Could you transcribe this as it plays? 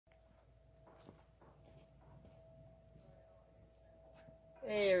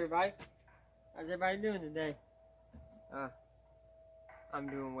Hey everybody, how's everybody doing today? I'm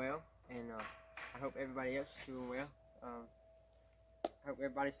doing well, and I hope everybody else is doing well. I hope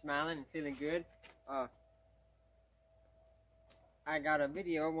everybody's smiling and feeling good. I got a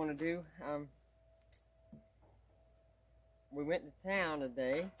video I want to do. We went to town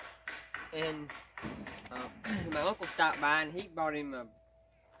today, and my uncle stopped by, and he bought him a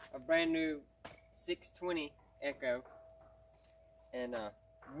brand new 620 Echo, and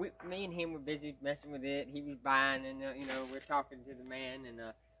me and him were busy messing with it. He was buying, and you know, we're talking to the man, and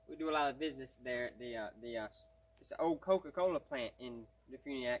we do a lot of business there at it's an old Coca-Cola plant in the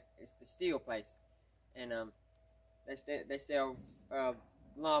Funiac. It's the steel place, and they sell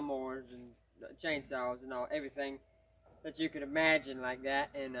lawnmowers and chainsaws and everything that you could imagine like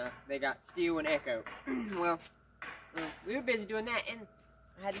that, and they got steel and Echo. Well, we were busy doing that, and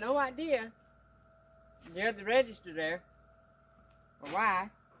I had no idea. There at the register there, my wife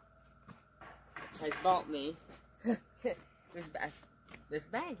has bought me this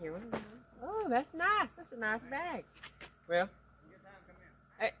bag here. Oh, that's nice. That's a nice bag. Well,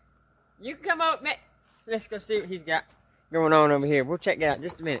 hey, you can come up, man. Let's go see what he's got going on over here. We'll check it out in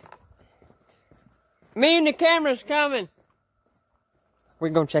just a minute. Me and the camera's coming. We're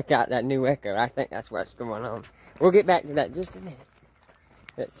going to check out that new Echo. I think that's what's going on. We'll get back to that in just a minute.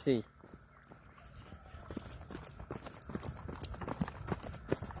 Let's see.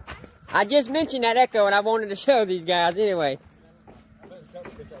 I just mentioned that Echo, and I wanted to show these guys anyway.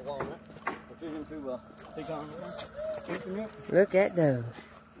 Look at those.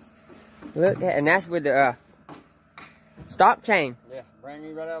 Look at, and that's with the stock chain. Yeah, brand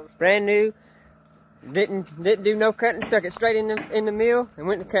new right out of the store. Brand new. Didn't do no cutting. Stuck it straight in the mill and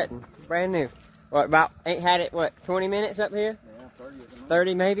went to cutting. Brand new. What about? Ain't had it what? 20 minutes up here? Yeah, 30.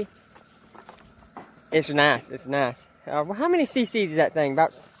 30 maybe. It's nice. It's nice. Well, how many cc's is that thing?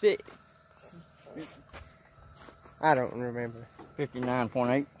 About 6. I don't remember.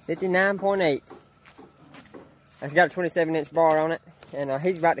 59.8. 59.8. It's got a 27-inch bar on it, and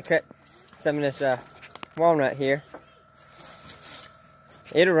he's about to cut some of this walnut here.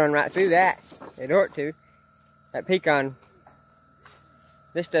 It'll run right through that. It ought to. That pecan.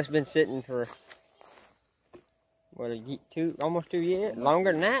 This stuff's been sitting for what, almost 2 years,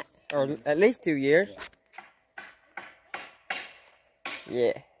 longer than that, or at least 2 years.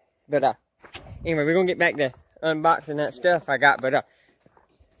 Yeah, but anyway, we're gonna get back to unboxing that stuff I got, but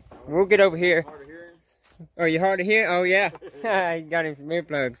we'll get over here. Oh, you hard to hear? Oh yeah, you got him some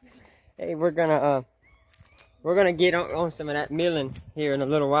earplugs. Hey, we're gonna get on some of that milling here in a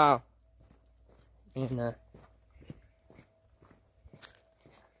little while, and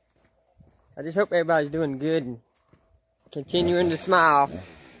I just hope everybody's doing good and continuing to smile,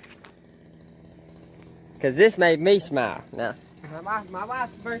 cause this made me smile. Now, my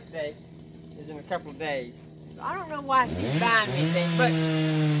wife's birthday is in a couple of days. So I don't know why she's buying me things, but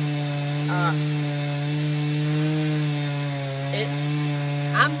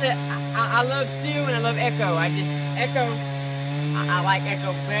I love steel and I love Echo. I like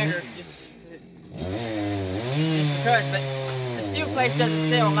Echo better just because. But the steel place doesn't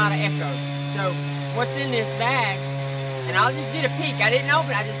sell a lot of Echoes. So what's in this bag? And I'll just get a peek. I didn't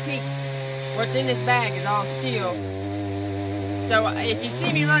open it. I just peeked. What's in this bag is all steel. So if you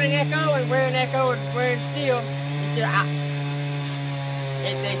see me running Echo and wearing steel,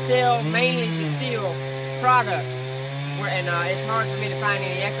 they sell mainly the steel product. And it's hard for me to find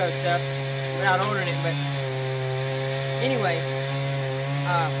any Echo stuff without ordering it. But anyway,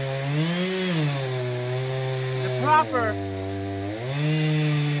 the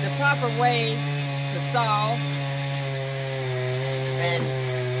proper way to saw and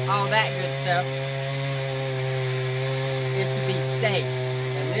all that good stuff is to be safe.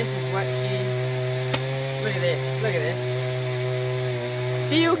 And this is what look at this. Look at this.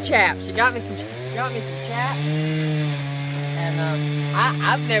 Steel chaps. She got me some chaps. And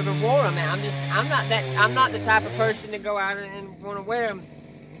I've never wore them. I'm not the type of person to go out and want to wear them.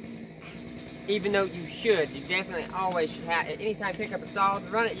 Even though you should, you definitely always should have. Anytime you pick up a saw to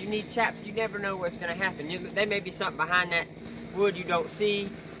run it, you need chaps. You never know what's going to happen. There may be something behind that wood you don't see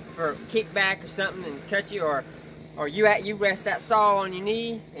for kickback or something and cut you, or you rest that saw on your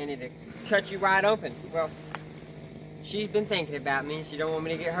knee and it'll cut you wide open. Well, she's been thinking about me. She don't want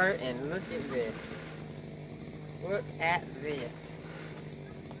me to get hurt. And look at this. Look at this.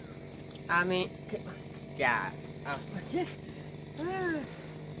 I mean, guys, I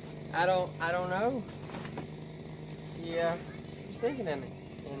don't know. She's thinking of me,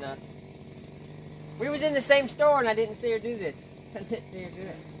 and we was in the same store, and I didn't see her do this. I didn't see her do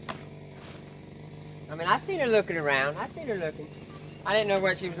it. I mean, I seen her looking around. I seen her looking. I didn't know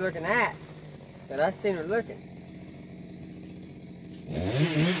what she was looking at, but I seen her looking.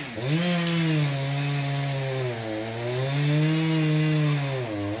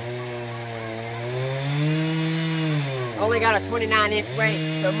 Only got a 29-inch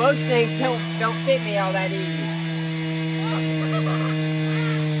weight, so most things don't fit me all that easy.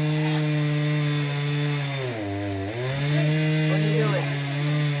 What are you doing?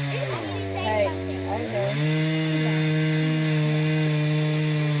 Hey, I know.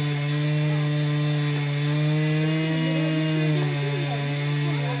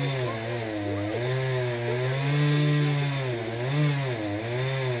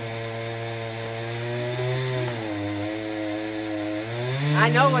 I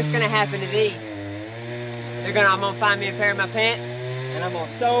know what's gonna happen to these. I'm gonna find me a pair of my pants, and I'm gonna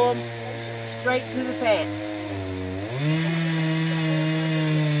sew them straight to the pants.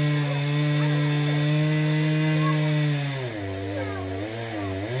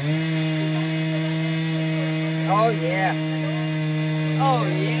 Oh yeah. Oh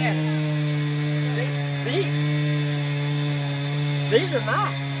yeah. These are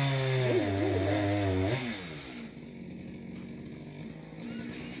mine.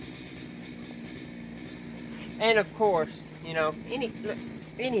 And of course, you know,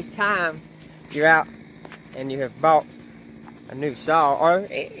 any time you're out and you have bought a new saw, or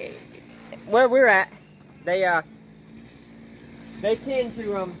where we're at, they tend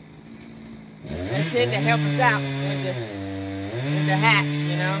to help us out with the hats,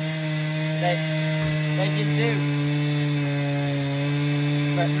 you know. They just do.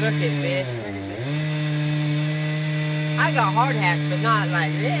 But look at this. I got hard hats, but not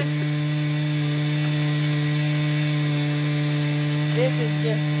like this. This is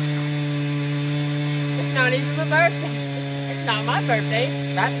just, it's not even my birthday. It's not my birthday.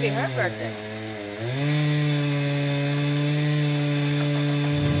 It's about to be her birthday.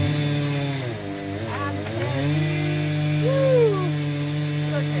 Woo!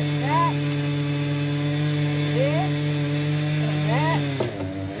 Look at that. This. And that.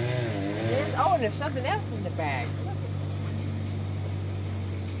 This. Oh, and there's something else in the bag.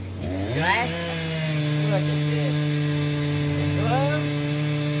 Glass. Look at this.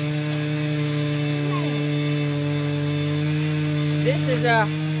 This is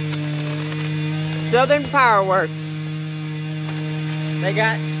Southern Fireworks. They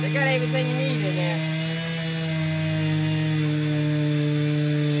got everything you need in there.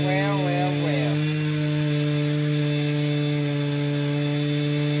 Well.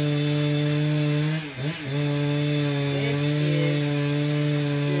 This is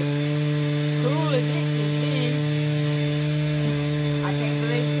cool as it can be. I can't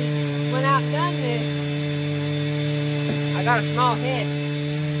believe she went out and done this. I got a small head.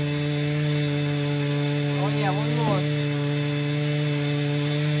 Oh yeah, one more.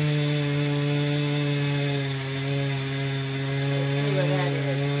 Let's see what that is.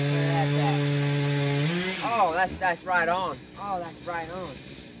 Where that's at. Oh, that's right on. Oh, that's right on.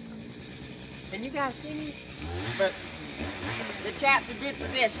 Can you guys see me? But the chaps are good for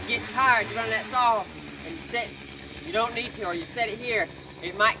this. You get tired, you run that saw, and you set. You don't need to, or you set it here.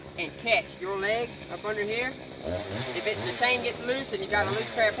 It might catch your leg up under here. If the chain gets loose and you got a loose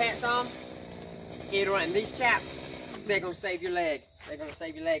pair of pants on, it'll run. These chaps, they're gonna save your leg. They're gonna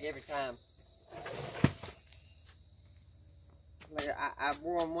save your leg every time. Like I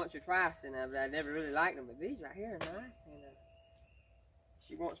wore them once or twice, and I never really liked them. But these right here are nice. And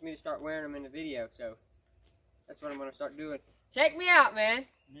she wants me to start wearing them in the video, so that's what I'm gonna start doing. Check me out, man.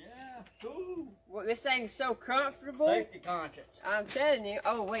 Yeah, cool. Well, this thing's so comfortable. Safety conscious. I'm telling you.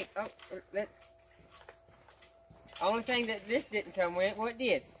 Oh wait. Oh, let's. Only thing that this didn't come with, well it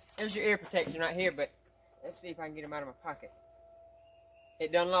did. There's your ear protection right here, but let's see if I can get them out of my pocket.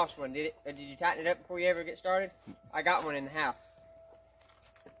 It done lost one, did it? Or did you tighten it up before you ever get started? I got one in the house.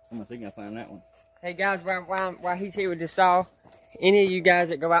 I'm gonna see if I find that one. Hey guys, while he's here with this saw, any of you guys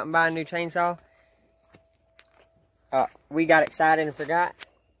that go out and buy a new chainsaw, we got excited and forgot.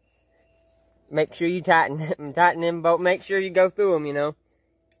 Make sure you tighten them bolts. Make sure you go through them, you know.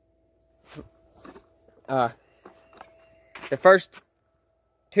 The first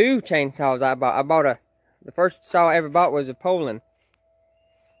two chainsaws the first saw I ever bought was a Poland.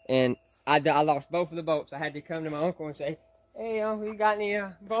 And I lost both of the bolts. I had to come to my uncle and say, hey, Uncle, you got any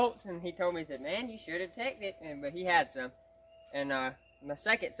bolts? And he told me, he said, man, you should have checked it. But he had some. And my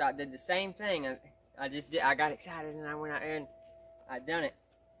second saw did the same thing. I got excited and I went out there and I done it.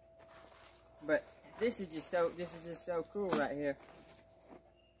 But this is just so cool right here.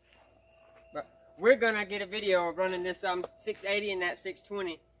 But we're gonna get a video of running this 680 and that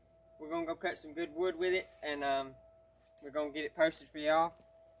 620. We're gonna go cut some good wood with it, and we're gonna get it posted for y'all.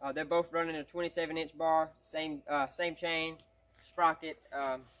 They're both running a 27-inch bar, same chain, sprocket.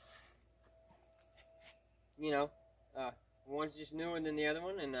 You know, one's just newer than the other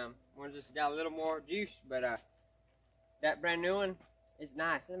one, and one's just got a little more juice. But that brand new one is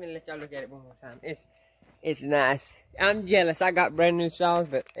nice. Let me let y'all look at it one more time. It's nice. I'm jealous. I got brand new saws,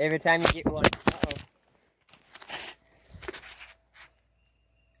 but every time you get one,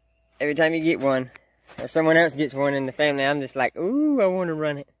 every time you get one, or someone else gets one in the family, I'm just like, ooh, I want to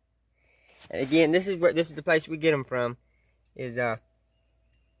run it. And again, this is the place we get them from. Is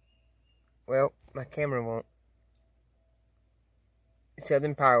well, my camera won't.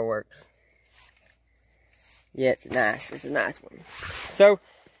 Southern Power Works. Yeah, it's nice. It's a nice one. So,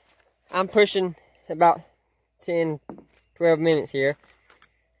 I'm pushing about 10, 12 minutes here.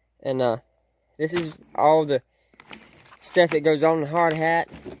 And this is all the stuff that goes on the hard hat.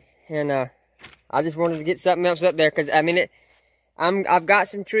 And I just wanted to get something else up there, because I mean I've got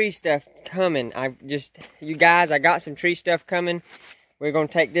some tree stuff coming. You guys, I got some tree stuff coming. We're gonna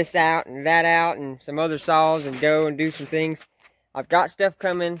take this out and that out and some other saws and go and do some things. I've got stuff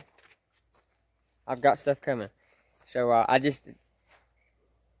coming. So I've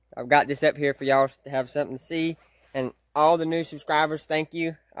got this up here for y'all to have something to see. And all the new subscribers, thank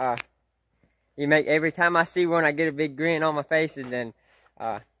you. You make, every time I see one, I get a big grin on my face, and then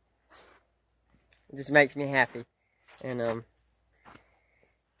it just makes me happy. And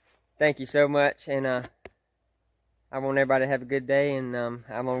thank you so much. And I want everybody to have a good day. And I'm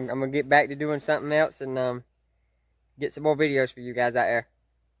gonna get back to doing something else, and get some more videos for you guys out there.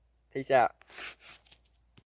 Peace out.